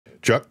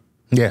Chuck?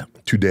 Yeah.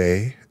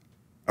 Today,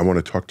 I want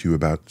to talk to you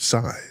about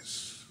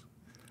size.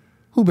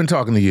 Who been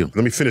talking to you?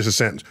 Let me finish the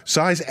sentence.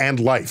 Size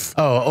and life.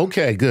 Oh,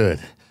 okay, good.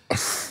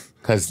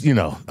 Because, you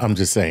know, I'm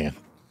just saying.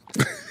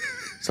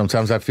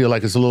 Sometimes I feel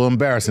like it's a little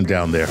embarrassing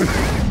down there.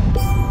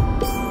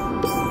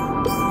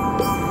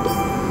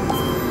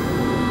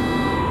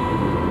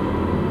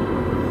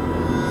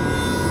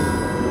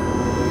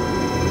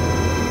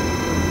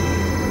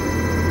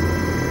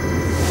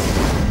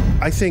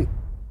 I think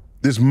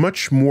there's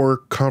much more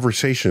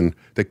conversation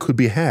that could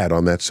be had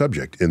on that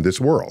subject in this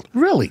world.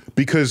 Really?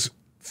 Because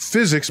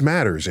physics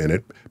matters in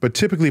it, but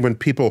typically when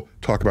people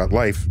talk about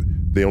life,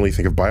 they only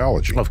think of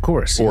biology. Of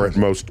course. Or at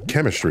most,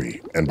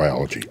 chemistry and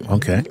biology.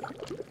 Okay.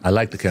 I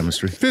like the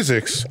chemistry.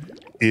 Physics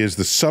is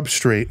the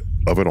substrate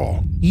of it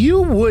all.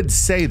 You would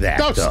say that,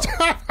 No, though.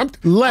 stop.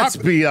 Let's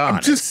be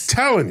honest. I'm just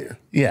telling you.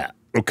 Yeah.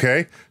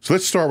 Okay? So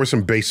let's start with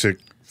some basic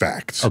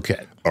facts.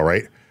 Okay. All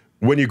right?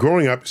 When you're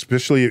growing up,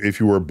 especially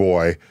if you were a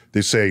boy, they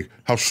say,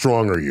 how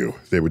strong are you?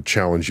 They would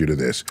challenge you to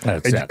this.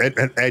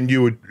 And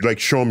you would like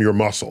show them your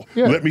muscle.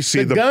 Yeah. Let me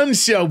see the gun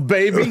show,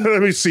 baby.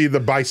 Let me see the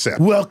bicep.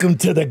 Welcome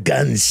to the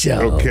gun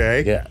show.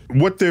 Okay. Yeah.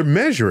 What they're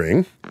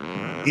measuring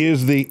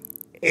is the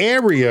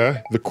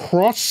area, the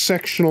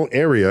cross-sectional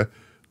area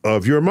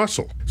of your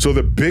muscle. So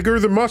the bigger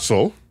the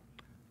muscle,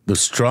 the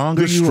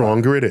stronger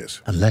it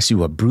is. Unless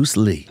you are Bruce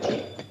Lee.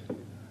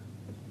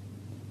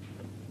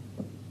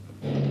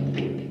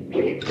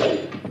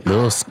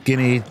 Little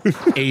skinny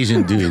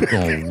Asian dude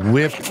gonna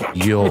whip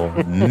your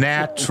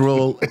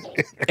natural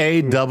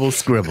A double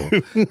scribble.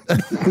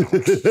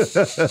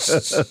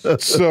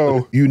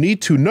 So you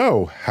need to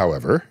know,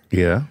 however,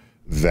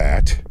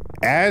 that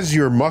as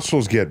your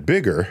muscles get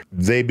bigger,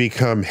 they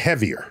become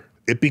heavier.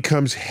 It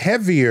becomes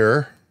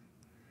heavier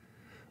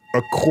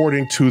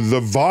according to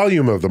the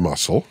volume of the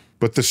muscle,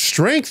 but the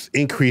strength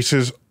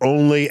increases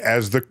only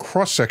as the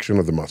cross-section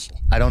of the muscle.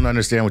 I don't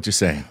understand what you're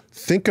saying.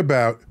 Think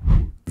about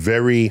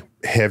very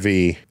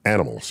heavy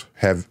animals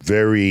have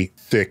very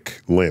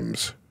thick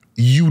limbs.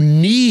 You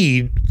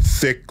need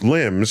thick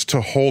limbs to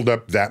hold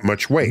up that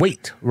much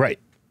weight. Right.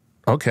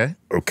 Okay.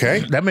 Okay?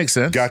 That makes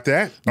sense. Got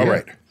that? Yeah. All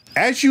right.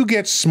 As you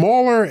get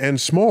smaller and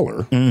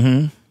smaller,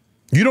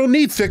 you don't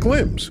need thick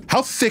limbs.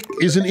 How thick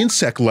is an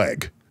insect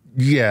leg?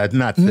 Yeah,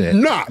 not thick.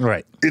 Not.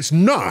 Right. It's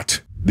not.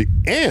 The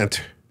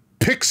ant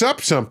picks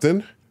up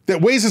something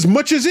that weighs as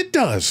much as it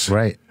does.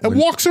 Right. And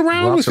walks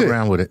around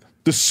with it.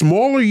 The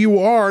smaller you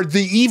are,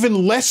 the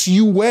even less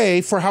you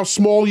weigh for how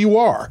small you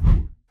are.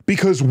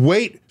 Because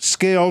weight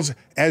scales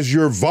as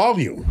your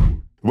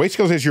volume. Weight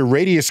scales as your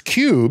radius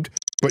cubed,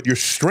 but your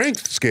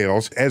strength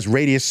scales as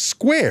radius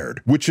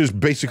squared, which is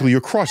basically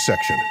your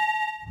cross-section.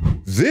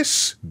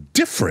 This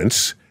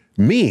difference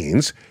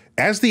means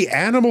as the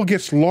animal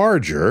gets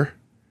larger,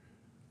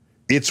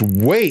 its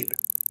weight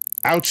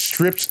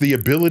outstrips the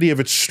ability of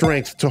its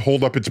strength to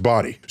hold up its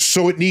body.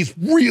 So it needs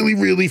really,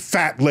 really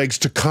fat legs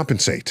to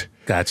compensate.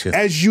 Gotcha.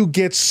 As you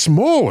get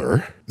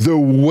smaller, the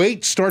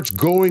weight starts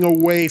going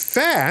away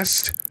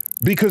fast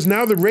because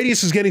now the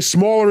radius is getting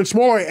smaller and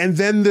smaller, and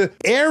then the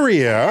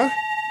area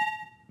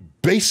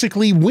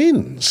basically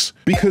wins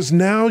because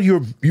now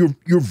your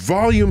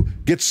volume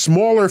gets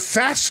smaller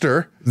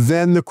faster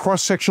than the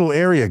cross-sectional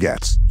area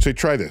gets. So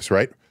try this,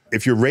 right?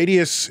 If your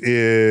radius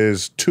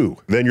is 2,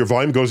 then your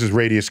volume goes as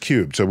radius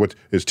cubed. So what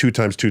is 2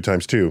 times 2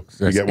 times 2?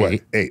 That's you get what?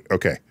 8. 8,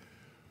 okay.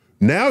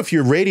 Now if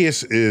your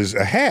radius is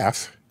a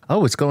half.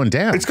 Oh, it's going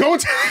down. It's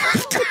going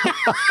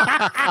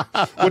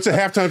What's a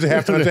half times a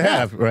half times a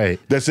half? Right.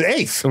 That's an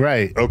eighth.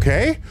 Right.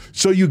 Okay?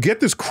 So you get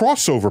this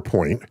crossover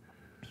point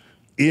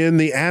in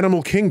the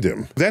animal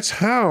kingdom. That's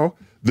how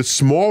the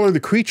smaller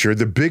the creature,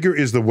 the bigger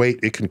is the weight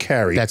it can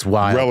carry. That's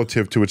wild.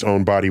 Relative to its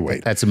own body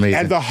weight. That's amazing.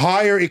 And the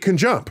higher it can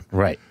jump.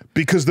 Right.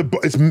 Because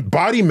its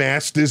body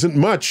mass isn't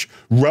much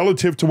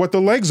relative to what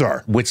the legs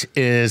are. Which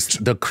is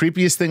the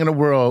creepiest thing in the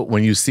world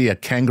when you see a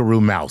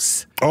kangaroo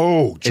mouse.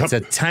 Oh, it's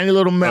a tiny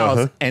little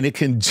mouse, and it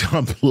can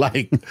jump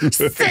like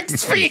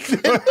 6 feet.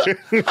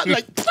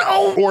 Like,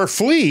 oh. Or a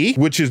flea,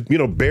 which is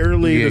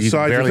barely the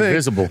size of it,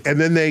 visible. And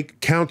then they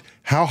count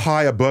how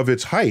high above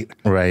its height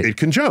it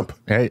can jump.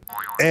 Right.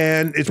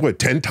 And it's what,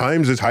 10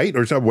 times its height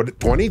or something? What,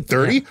 20,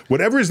 30,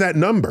 whatever is that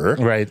number.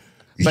 Right.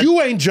 But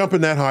you ain't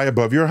jumping that high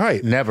above your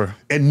height. Never.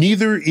 And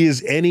neither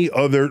is any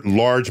other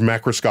large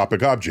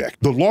macroscopic object.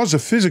 The laws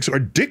of physics are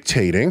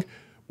dictating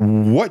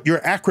what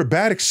your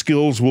acrobatic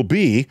skills will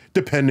be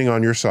depending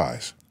on your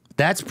size.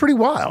 That's pretty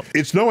wild.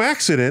 It's no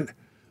accident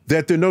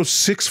that there are no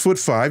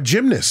 6'5"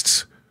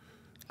 gymnasts.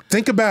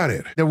 Think about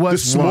it. There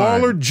was the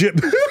smaller gym.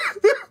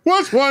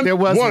 was one. There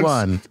was once,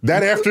 one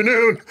that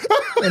afternoon.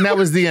 And that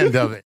was the end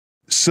of it.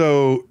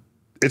 So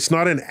it's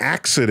not an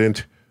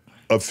accident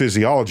of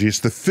physiology, it's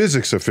the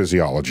physics of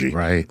physiology.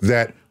 Right.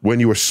 That when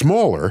you are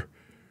smaller,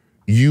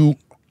 you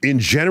in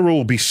general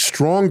will be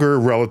stronger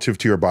relative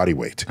to your body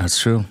weight. That's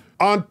true.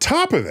 On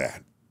top of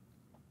that,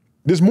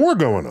 there's more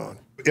going on.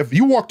 If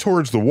you walk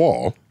towards the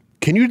wall,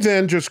 can you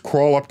then just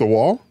crawl up the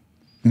wall?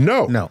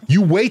 No. No.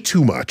 You weigh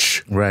too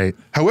much. Right.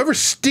 However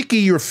sticky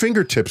your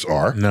fingertips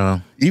are,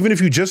 No. even if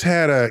you just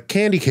had a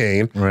candy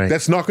cane, Right.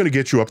 that's not going to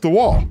get you up the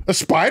wall. A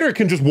spider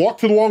can just walk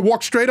to the wall and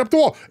walk straight up the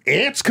wall.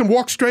 Ants can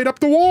walk straight up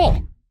the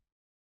wall.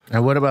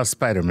 And what about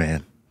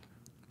Spider-Man?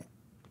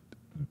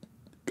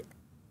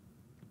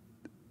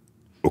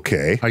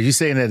 Okay. Are you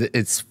saying that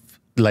it's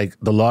like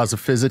the laws of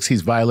physics?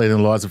 He's violating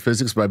the laws of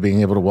physics by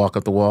being able to walk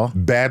up the wall?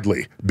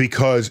 Badly,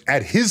 because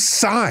at his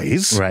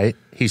size, Right.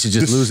 He should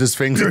just lose his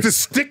fingers. the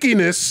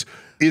stickiness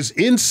is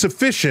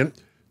insufficient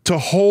to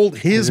hold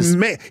his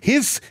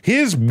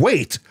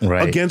weight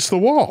Right. against the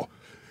wall.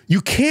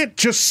 You can't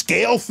just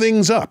scale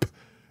things up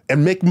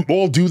and make them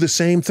all do the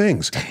same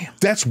things. Damn.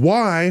 That's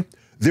why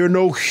there are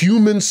no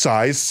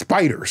human-sized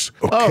spiders.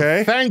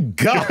 Okay. Oh, thank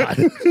God.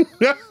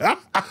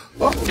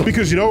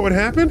 Because you know what would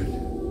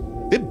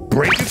happen? It'd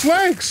break its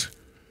legs.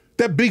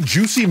 That big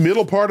juicy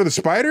middle part of the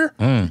spider,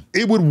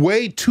 it would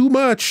weigh too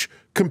much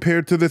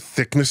compared to the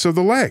thickness of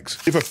the legs.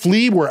 If a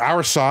flea were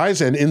our size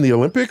and in the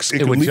Olympics,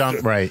 It would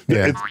jump, right.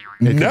 Yeah.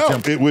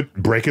 It would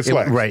break its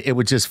legs. Right. It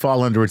would just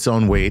fall under its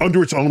own weight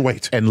Under its own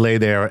weight. and lay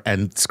there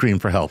and scream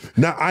for help.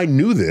 Now, I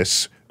knew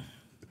this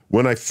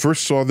when I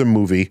first saw the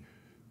movie,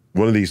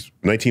 one of these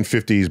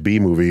 1950s B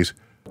movies,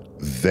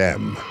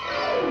 Them.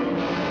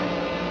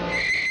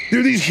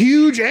 They're these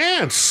huge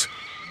ants,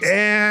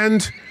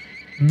 and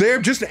they're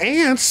just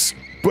ants,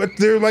 but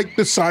they're like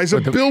the size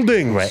of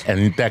buildings. Right.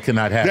 And that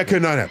cannot happen. That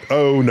cannot happen.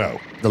 Oh, no.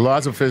 The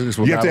laws of physics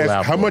will You have not to allow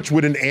ask, how for it. much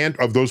would an ant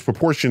of those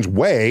proportions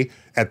weigh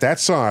at that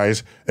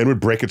size and would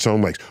break its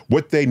own legs?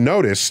 What they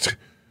noticed,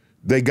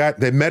 they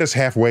met us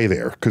halfway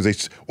there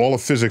because all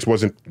of physics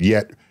wasn't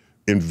yet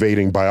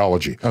invading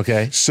biology.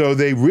 Okay. So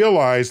they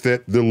realized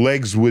that the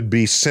legs would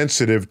be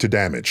sensitive to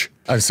damage.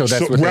 So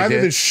that's what they rather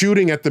did? than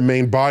shooting at the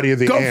main body of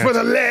the ant, for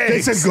the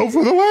legs! They said, go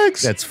for the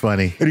legs. That's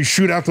funny. And you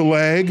shoot out the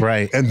leg,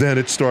 Right. and then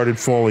it started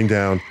falling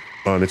down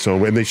on its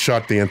own. And they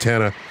shot the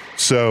antenna.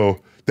 So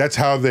that's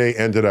how they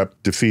ended up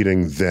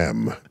defeating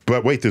them.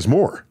 But wait, there's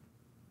more.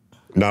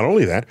 Not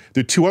only that,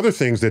 there are two other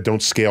things that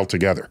don't scale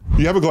together.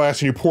 You have a glass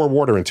and you pour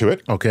water into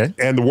it. Okay.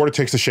 And the water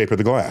takes the shape of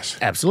the glass.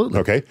 Absolutely.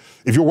 Okay.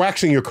 If you're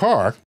waxing your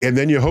car and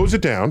then you hose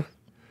it down,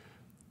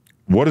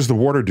 what does the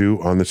water do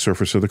on the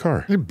surface of the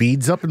car? It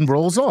beads up and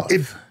rolls off.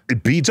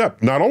 It beads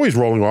up, not always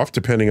rolling off,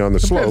 depending on the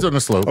slope. Depends on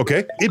the slope.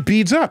 Okay, it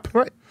beads up.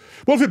 Right.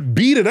 Well, if it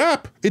beaded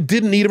up, it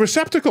didn't need a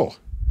receptacle.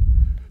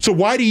 So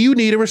why do you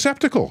need a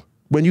receptacle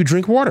when you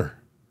drink water?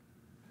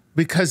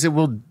 Because it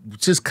will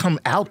just come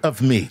out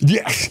of me.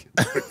 Yeah,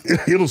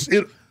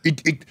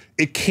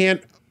 it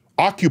can't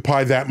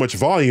occupy that much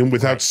volume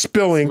without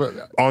spilling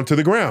onto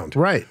the ground.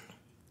 Right.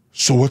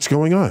 So what's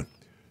going on?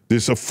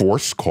 There's a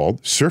force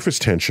called surface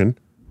tension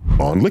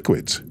on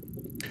liquids,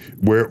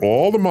 where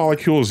all the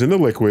molecules in the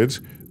liquids,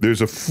 there's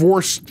a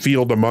force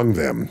field among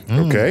them,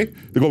 okay?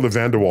 They're called the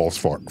van der Waals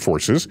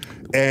forces,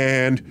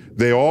 and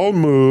they all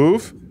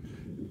move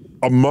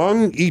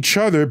among each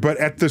other, but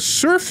at the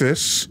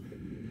surface,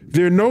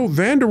 there are no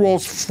van der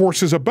Waals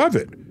forces above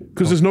it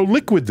because there's no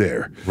liquid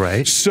there.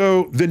 Right.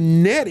 So the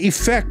net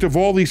effect of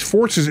all these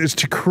forces is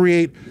to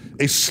create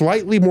a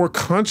slightly more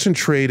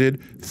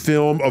concentrated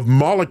film of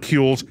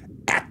molecules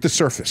at the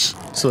surface.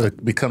 So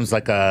it becomes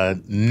like a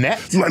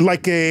net?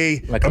 Like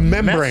a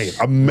membrane. mesh.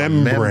 A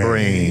membrane.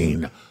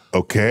 Membrane.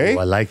 Okay?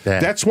 Oh, I like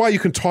that. That's why you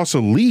can toss a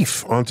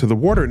leaf onto the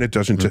water and it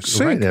doesn't just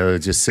sink. Right, it'll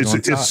just sit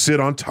on top. It sit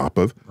on top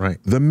of Right.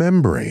 the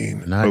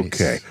membrane. Nice.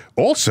 Okay.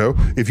 Also,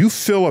 if you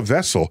fill a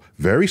vessel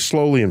very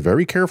slowly and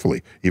very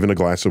carefully, even a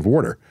glass of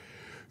water,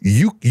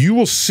 you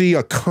will see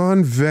a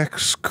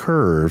convex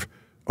curve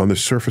on the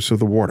surface of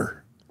the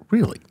water.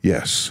 Really?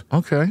 Yes.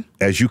 Okay.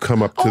 As you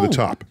come up to the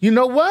top. You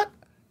know what?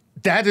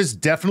 That has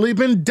definitely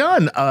been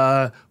done.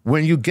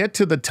 When you get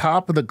to the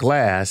top of the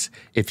glass,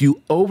 if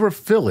you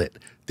overfill it,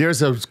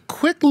 there's a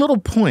quick little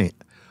point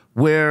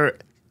where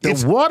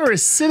the water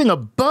is sitting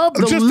above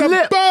the just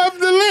lip. above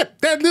the lip,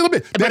 that little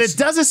bit. But it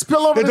doesn't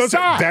spill over the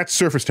side. That's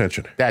surface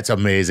tension. That's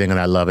amazing, and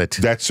I love it.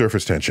 That's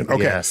surface tension.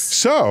 Okay. Yes.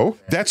 So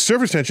that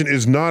surface tension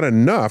is not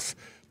enough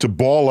to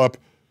ball up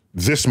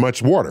this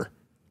much water,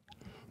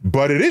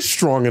 but it is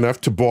strong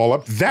enough to ball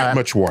up that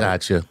much water.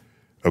 Gotcha.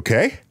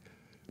 Okay?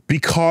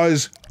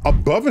 Because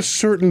above a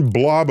certain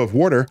blob of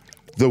water,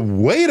 the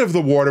weight of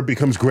the water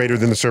becomes greater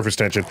than the surface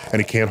tension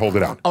and it can't hold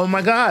it out. Oh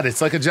my God,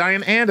 it's like a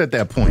giant ant at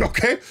that point.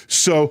 Okay?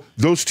 So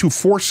those two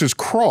forces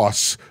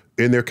cross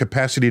in their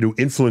capacity to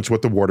influence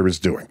what the water is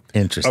doing.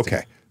 Interesting.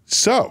 Okay.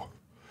 So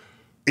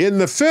in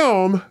the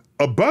film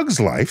A Bug's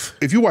Life,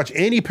 if you watch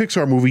any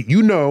Pixar movie,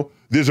 you know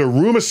there's a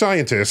room of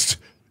scientists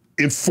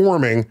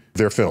informing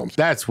their films.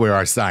 That's where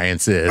our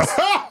science is.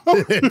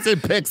 It's in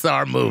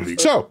Pixar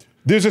movies. So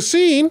there's a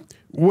scene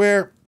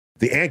where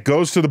the ant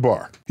goes to the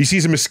bar. He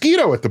sees a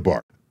mosquito at the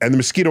bar, and the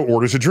mosquito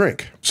orders a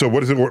drink. So what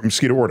does the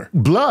mosquito order?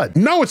 Blood.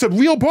 No, it's a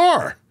real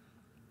bar.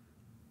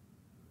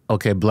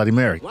 Okay, Bloody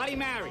Mary. Bloody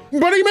Mary.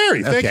 Bloody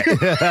Mary, thank you.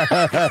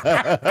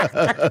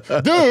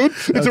 Dude,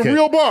 it's a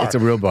real bar. It's a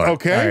real bar.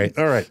 Okay,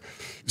 all right.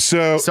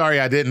 So Sorry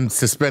I didn't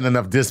suspend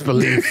enough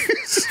disbelief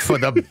for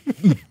the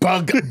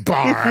bug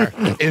bar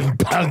in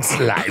Bug's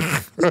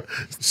Life.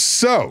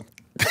 So,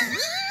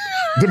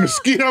 the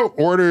mosquito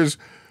orders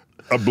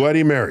a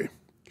Bloody Mary.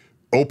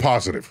 O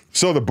positive.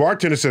 So the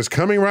bartender says,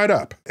 coming right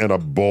up, and a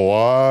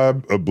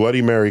blob of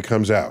Bloody Mary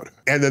comes out.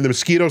 And then the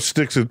mosquito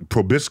sticks a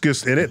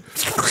proboscis in it,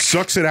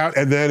 sucks it out,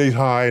 and then he's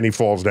high and he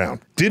falls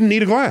down. Didn't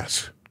need a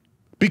glass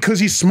because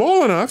he's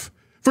small enough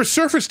for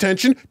surface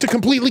tension to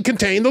completely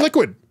contain the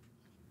liquid.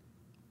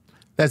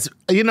 That's,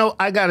 you know,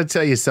 I got to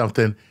tell you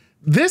something.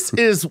 This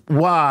is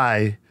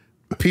why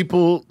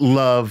people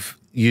love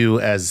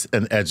you as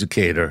an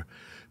educator,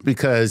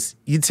 because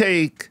you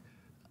take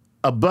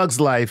a Bug's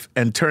Life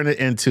and turn it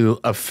into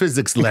a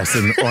physics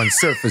lesson on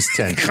surface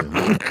tension.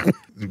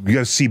 You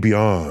gotta see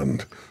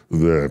beyond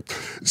the...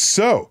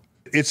 So,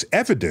 it's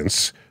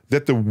evidence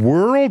that the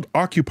world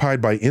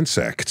occupied by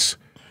insects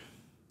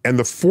and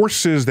the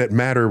forces that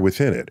matter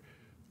within it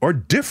are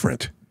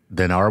different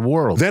than our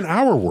world.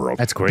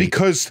 That's great.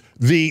 Because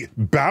the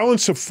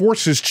balance of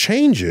forces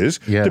changes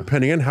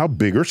depending on how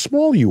big or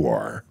small you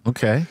are.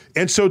 Okay.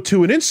 And so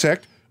to an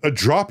insect, a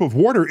drop of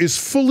water is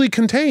fully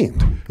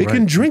contained. It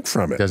can drink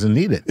from it. Doesn't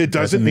need it. It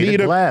doesn't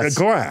need a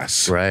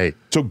glass. Right.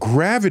 So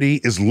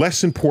gravity is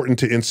less important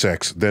to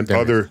insects than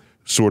other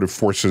sort of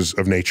forces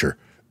of nature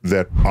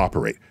that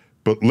operate.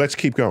 But let's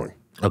keep going.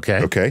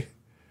 Okay. Okay.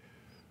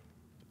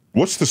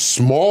 What's the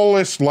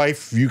smallest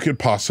life you could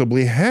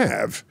possibly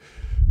have?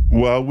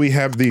 Well, we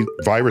have the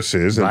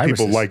viruses, and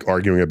people like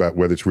arguing about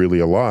whether it's really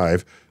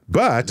alive,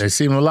 but... They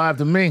seem alive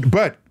to me.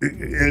 But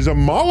is a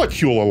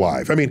molecule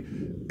alive? I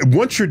mean,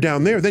 once you're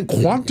down there, then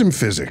quantum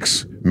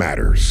physics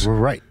matters.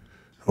 Right.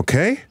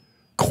 Okay?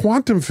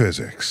 Quantum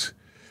physics.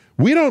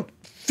 We don't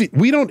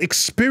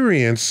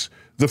experience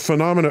the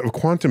phenomena of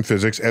quantum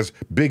physics as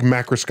big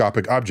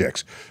macroscopic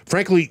objects.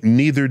 Frankly,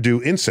 neither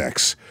do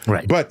insects.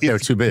 Right. But they're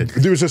too big.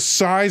 There's a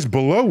size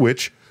below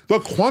which the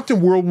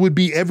quantum world would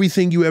be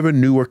everything you ever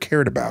knew or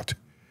cared about.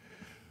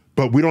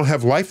 But we don't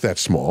have life that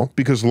small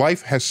because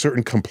life has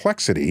certain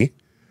complexity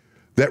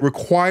that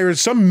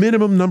requires some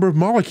minimum number of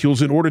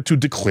molecules in order to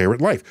declare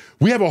it life.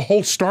 We have a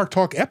whole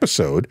StarTalk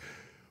episode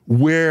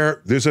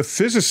where there's a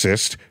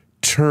physicist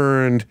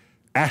turned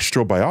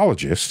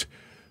astrobiologist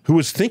who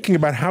is thinking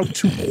about how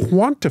to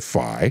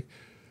quantify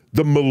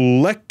the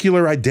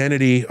molecular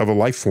identity of a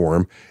life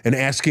form and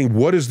asking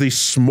what is the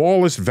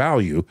smallest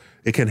value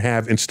it can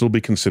have and still be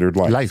considered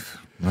life.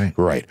 Right.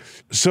 Right.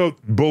 So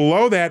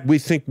below that, we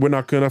think we're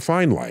not going to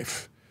find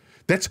life.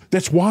 That's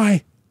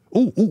why.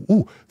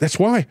 That's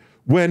why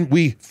when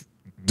we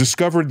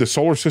discovered the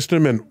solar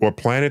system and or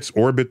planets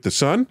orbit the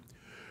sun,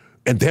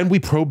 and then we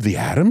probe the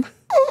atom.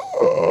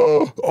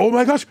 Oh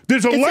my gosh!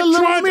 There's an electron. It's a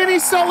little mini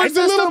solar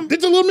system.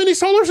 It's a little mini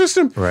solar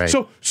system. Right.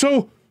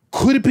 So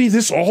could it be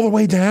this all the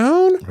way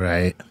down?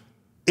 Right.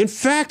 In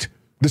fact,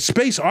 the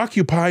space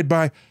occupied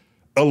by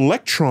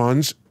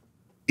electrons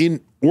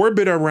in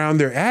orbit around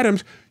their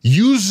atoms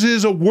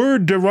uses a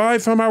word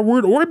derived from our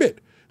word orbit.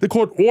 They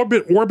call it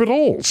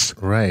orbitals.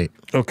 Right.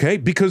 Okay,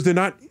 because they're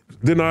not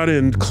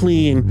in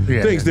clean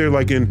things. They're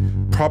like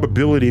in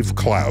probability of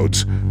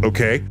clouds,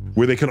 okay,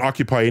 where they can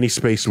occupy any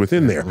space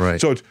within there. Right.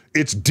 So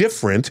it's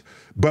different,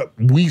 but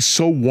we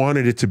so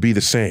wanted it to be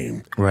the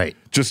same. Right.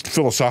 Just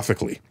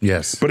philosophically.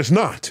 Yes. But it's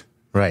not.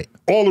 Right.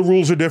 All the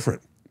rules are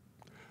different.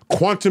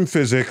 Quantum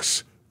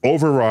physics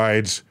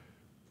overrides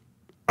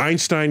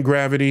Einstein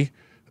gravity,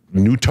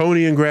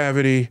 Newtonian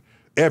gravity,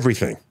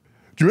 everything.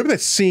 Do you remember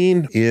that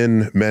scene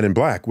in Men in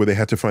Black where they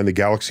had to find the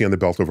galaxy on the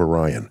belt of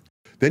Orion?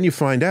 Then you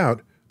find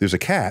out there's a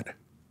cat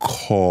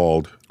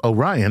called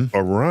Orion.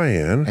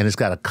 And it's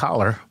got a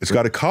collar. It's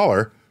got a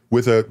collar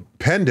with a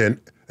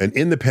pendant, and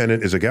in the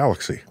pendant is a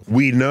galaxy.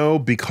 We know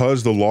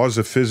because the laws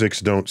of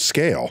physics don't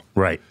scale.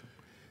 Right.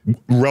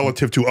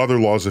 Relative to other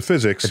laws of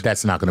physics. But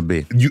that's not going to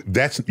be.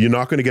 You're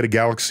not going to get a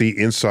galaxy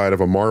inside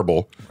of a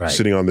marble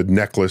sitting on the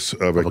necklace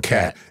of a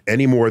cat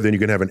any more than you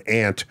can have an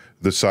ant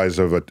the size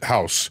of a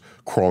house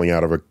crawling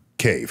out of a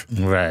cave.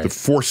 Right. The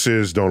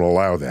forces don't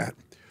allow that.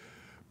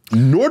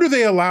 Nor do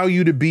they allow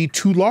you to be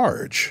too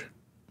large.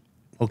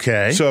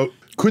 Okay. So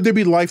could there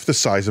be life the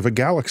size of a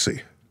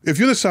galaxy? If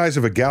you're the size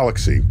of a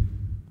galaxy,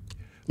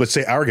 let's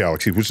say our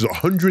galaxy, which is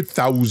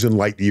 100,000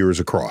 light years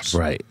across.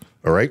 Right.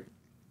 All right?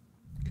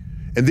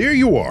 And there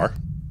you are,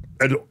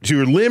 and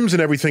your limbs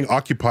and everything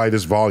occupy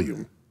this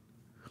volume.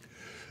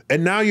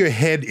 And now your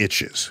head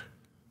itches.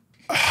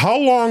 How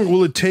long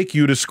will it take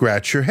you to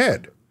scratch your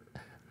head?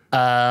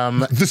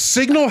 The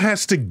signal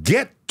has to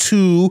get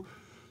to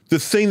the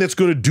thing that's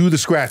going to do the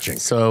scratching.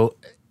 So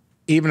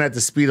even at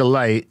the speed of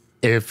light,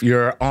 if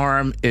your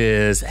arm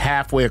is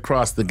halfway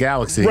across the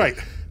galaxy,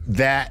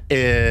 that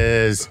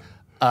is...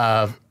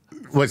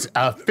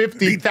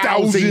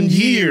 50,000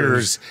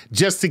 years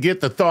just to get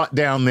the thought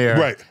down there.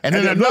 Right. And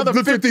then another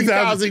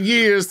 50,000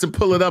 years to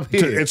pull it up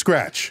here. And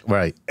scratch.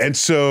 Right. And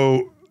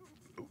so,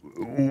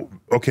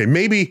 okay,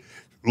 maybe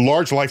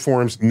large life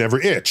forms never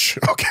itch.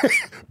 Okay.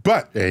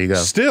 But there you go.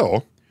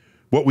 Still,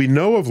 what we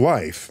know of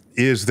life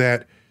is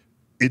that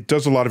it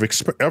does a lot of,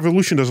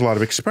 evolution does a lot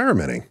of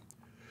experimenting.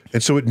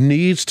 And so it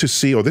needs to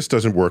see, oh, this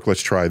doesn't work,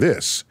 let's try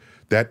this.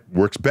 That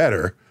works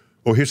better.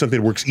 Oh, here's something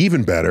that works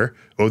even better.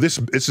 Oh, this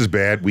is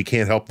bad, we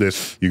can't help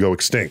this, you go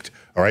extinct,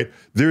 all right?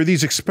 There are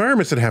these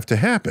experiments that have to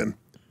happen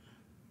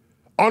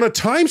on a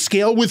time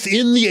scale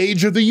within the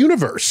age of the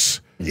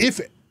universe.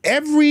 If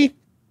every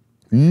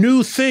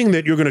new thing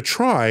that you're gonna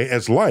try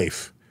as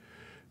life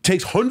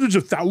takes hundreds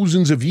of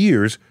thousands of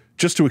years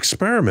just to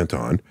experiment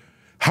on,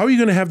 how are you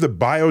gonna have the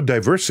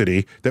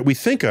biodiversity that we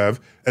think of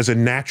as a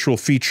natural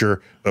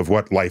feature of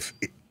what life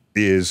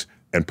is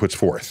and puts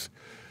forth?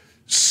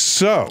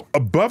 So,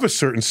 above a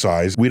certain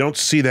size, we don't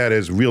see that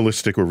as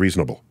realistic or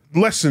reasonable.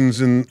 Lessons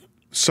in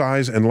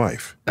size and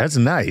life. That's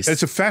nice.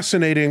 It's a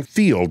fascinating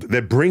field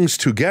that brings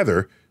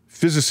together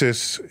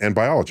physicists and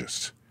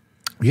biologists.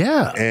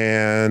 Yeah.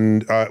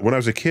 And when I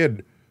was a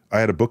kid, I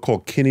had a book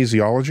called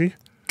Kinesiology.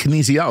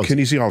 Kinesiology.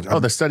 Kinesiology. Oh,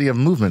 the study of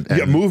movement.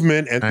 Yeah,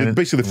 movement and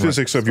basically the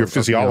physics of your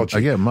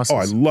physiology. Yeah, muscles.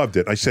 Oh, I loved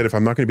it. I said, if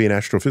I'm not going to be an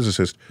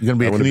astrophysicist, you're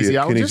going to be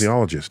a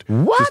kinesiologist?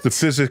 What? Just the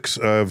physics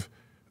of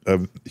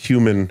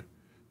human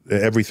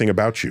everything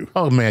about you.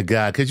 Oh, my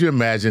God. Could you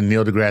imagine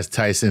Neil deGrasse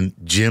Tyson,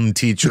 gym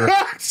teacher?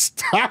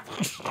 Stop.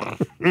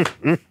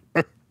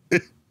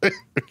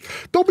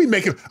 Don't be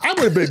making... I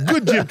would have been a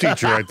good gym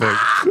teacher, I think.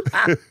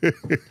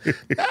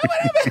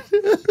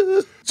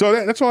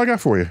 So that's all I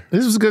got for you.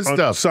 This was good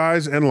stuff.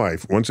 Size and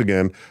life. Once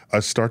again, a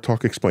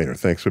StarTalk explainer.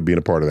 Thanks for being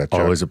a part of that, Chuck.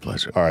 Always a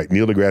pleasure. All right,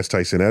 Neil deGrasse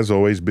Tyson, as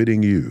always,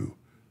 bidding you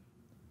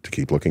to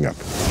keep looking up.